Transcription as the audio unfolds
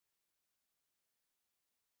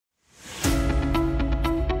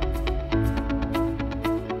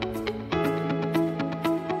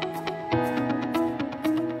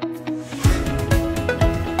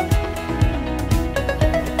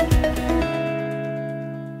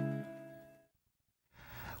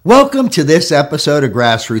Welcome to this episode of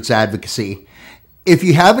Grassroots Advocacy. If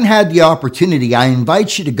you haven't had the opportunity, I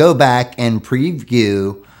invite you to go back and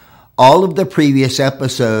preview all of the previous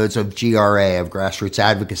episodes of GRA, of Grassroots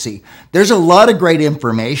Advocacy. There's a lot of great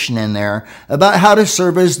information in there about how to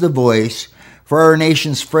serve as the voice for our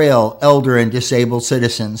nation's frail, elder, and disabled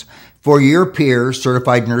citizens, for your peers,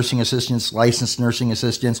 certified nursing assistants, licensed nursing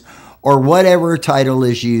assistants, or whatever title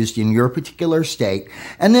is used in your particular state,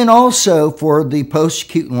 and then also for the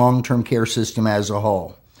post-acute and long-term care system as a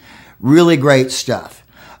whole. Really great stuff.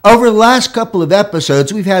 Over the last couple of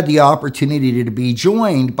episodes, we've had the opportunity to be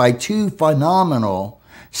joined by two phenomenal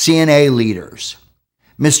CNA leaders.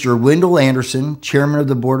 Mr. Wendell Anderson, Chairman of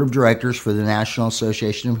the Board of Directors for the National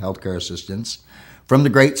Association of Healthcare Assistants from the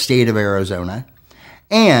great state of Arizona,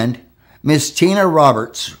 and Ms. Tina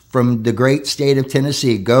Roberts from the great state of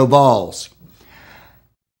Tennessee. Go Vols.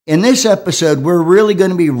 In this episode, we're really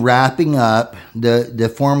going to be wrapping up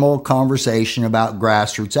the formal conversation about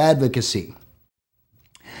grassroots advocacy.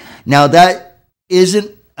 Now, that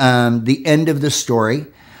isn't the end of the story.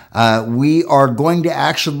 We are going to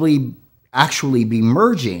actually be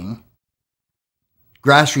merging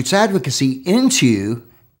grassroots advocacy into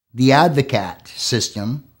the AdvoCAT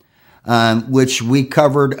system, which we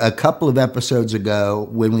covered a couple of episodes ago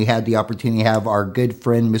when we had the opportunity to have our good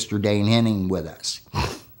friend, Mr. Dane Henning, with us.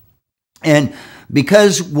 And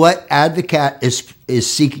because what AdvoCAT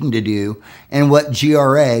is seeking to do and what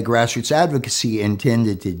GRA, Grassroots Advocacy,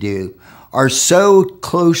 intended to do are so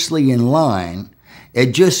closely in line,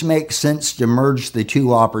 it just makes sense to merge the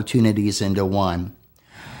two opportunities into one.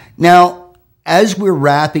 Now, as we're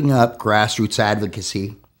wrapping up Grassroots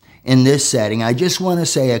Advocacy in this setting, I just want to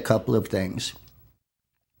say a couple of things.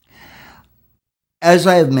 As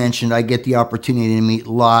I have mentioned, I get the opportunity to meet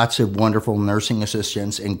lots of wonderful nursing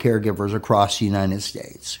assistants and caregivers across the United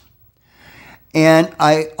States. And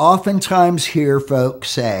I oftentimes hear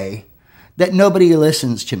folks say that nobody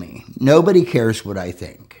listens to me. Nobody cares what I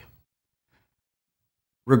think.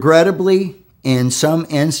 Regrettably, in some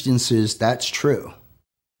instances, that's true.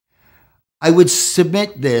 I would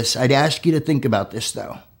submit this. I'd ask you to think about this,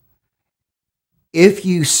 though. If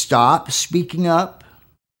you stop speaking up,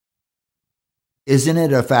 isn't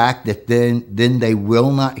it a fact that then they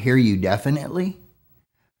will not hear you definitely?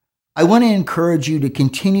 I want to encourage you to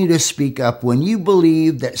continue to speak up when you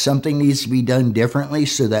believe that something needs to be done differently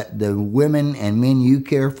so that the women and men you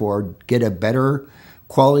care for get a better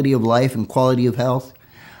quality of life and quality of health.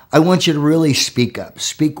 I want you to really speak up.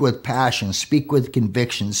 Speak with passion. Speak with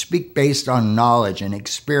conviction. Speak based on knowledge and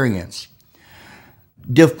experience.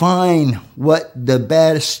 Define what the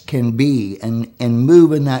best can be and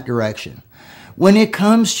move in that direction. When it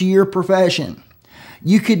comes to your profession,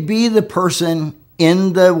 you could be the person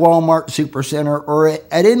in the Walmart Supercenter or at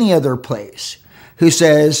any other place who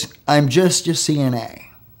says, I'm just a CNA.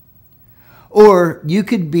 Or you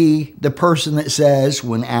could be the person that says,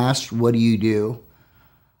 when asked, what do?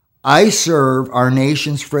 I serve our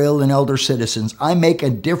nation's frail and elder citizens. I make a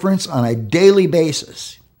difference on a daily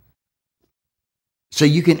basis. So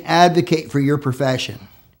you can advocate for your profession.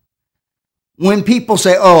 When people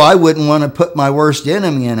say, oh, I wouldn't want to put my worst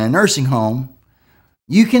enemy in a nursing home,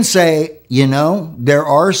 you can say, you know, there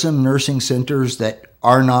are some nursing centers that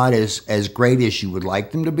are not as great as you would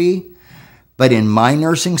like them to be. But in my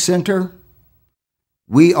nursing center,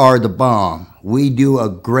 we are the bomb. We do a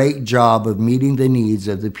great job of meeting the needs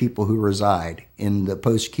of the people who reside in the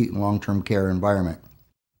post-acute and long-term care environment.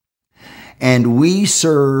 And we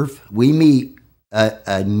meet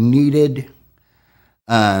a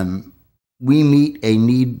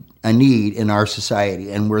need in our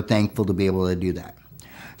society, and we're thankful to be able to do that.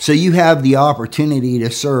 So you have the opportunity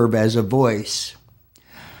to serve as a voice.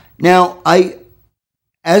 Now,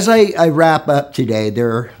 as I wrap up today,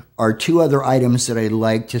 there are two other items that I'd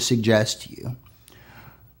like to suggest to you.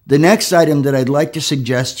 The next item that I'd like to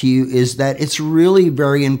suggest to you is that it's really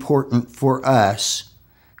very important for us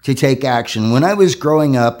to take action. When I was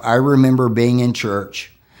growing up, I remember being in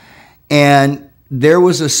church, and there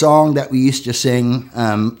was a song that we used to sing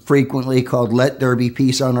frequently called Let There Be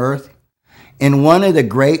Peace on Earth. And one of the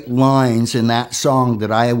great lines in that song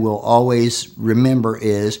that I will always remember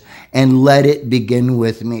is, and let it begin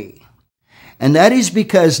with me. And that is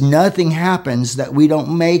because nothing happens that we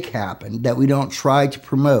don't make happen, that we don't try to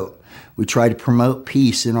promote. We try to promote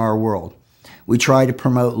peace in our world. We try to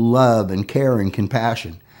promote love and care and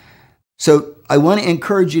compassion. So I want to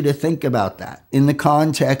encourage you to think about that in the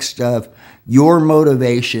context of your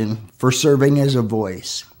motivation for serving as a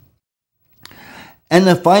voice. And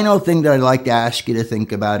the final thing that I'd like to ask you to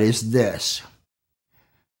think about is this.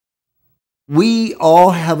 We all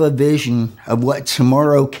have a vision of what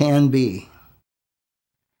tomorrow can be.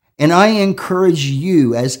 And I encourage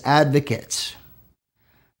you as advocates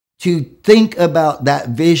to think about that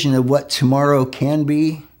vision of what tomorrow can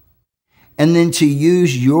be, and then to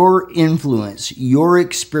use your influence, your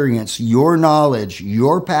experience, your knowledge,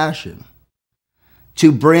 your passion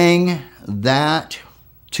to bring that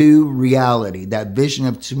to reality, that vision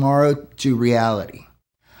of tomorrow to reality.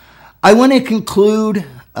 I want to conclude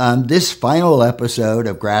this final episode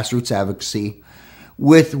of Grassroots Advocacy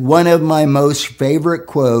with one of my most favorite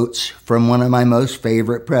quotes from one of my most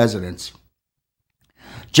favorite presidents.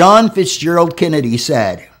 John Fitzgerald Kennedy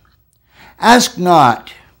said, "Ask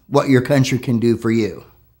not what your country can do for you.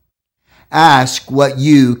 Ask what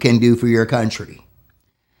you can do for your country."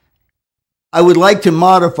 I would like to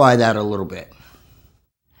modify that a little bit.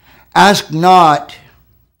 Ask not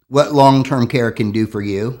what long-term care can do for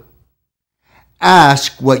you.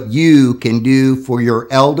 Ask what you can do for your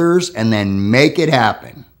elders, and then make it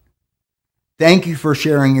happen. Thank you for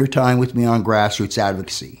sharing your time with me on Grassroots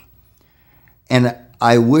Advocacy. And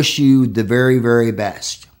I wish you the very, very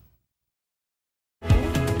best.